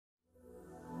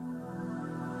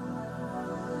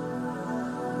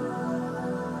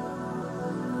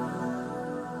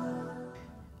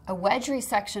A wedge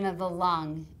resection of the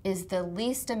lung is the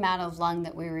least amount of lung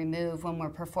that we remove when we're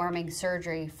performing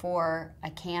surgery for a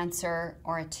cancer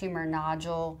or a tumor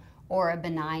nodule or a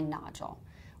benign nodule.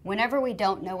 Whenever we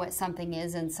don't know what something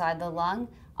is inside the lung,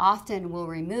 often we'll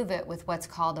remove it with what's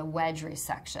called a wedge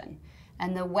resection.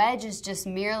 And the wedge is just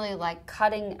merely like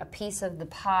cutting a piece of the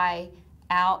pie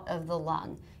out of the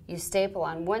lung. You staple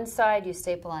on one side, you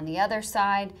staple on the other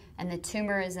side, and the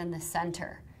tumor is in the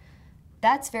center.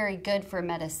 That's very good for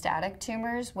metastatic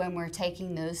tumors when we're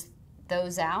taking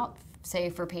those out,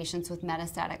 say for patients with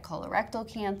metastatic colorectal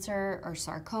cancer or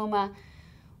sarcoma.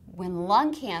 When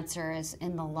lung cancer is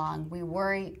in the lung, we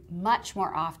worry much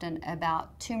more often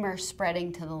about tumors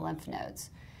spreading to the lymph nodes.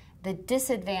 The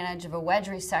disadvantage of a wedge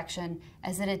resection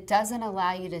is that it doesn't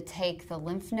allow you to take the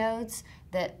lymph nodes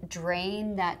that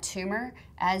drain that tumor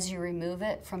as you remove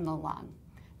it from the lung.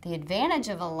 The advantage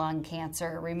of a lung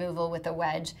cancer removal with a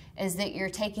wedge is that you're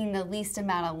taking the least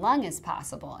amount of lung as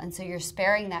possible, and so you're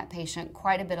sparing that patient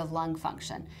quite a bit of lung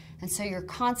function. And so you're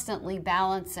constantly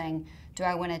balancing, do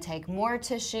I want to take more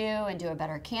tissue and do a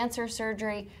better cancer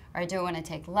surgery, or do I want to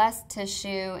take less tissue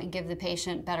and give the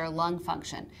patient better lung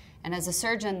function? And as a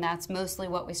surgeon, that's mostly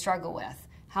what we struggle with.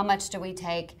 How much do we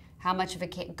take? How much of a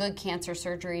good cancer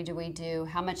surgery do we do?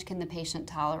 How much can the patient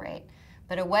tolerate?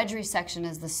 But a wedge resection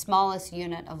is the smallest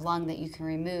unit of lung that you can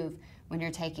remove when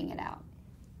you're taking it out.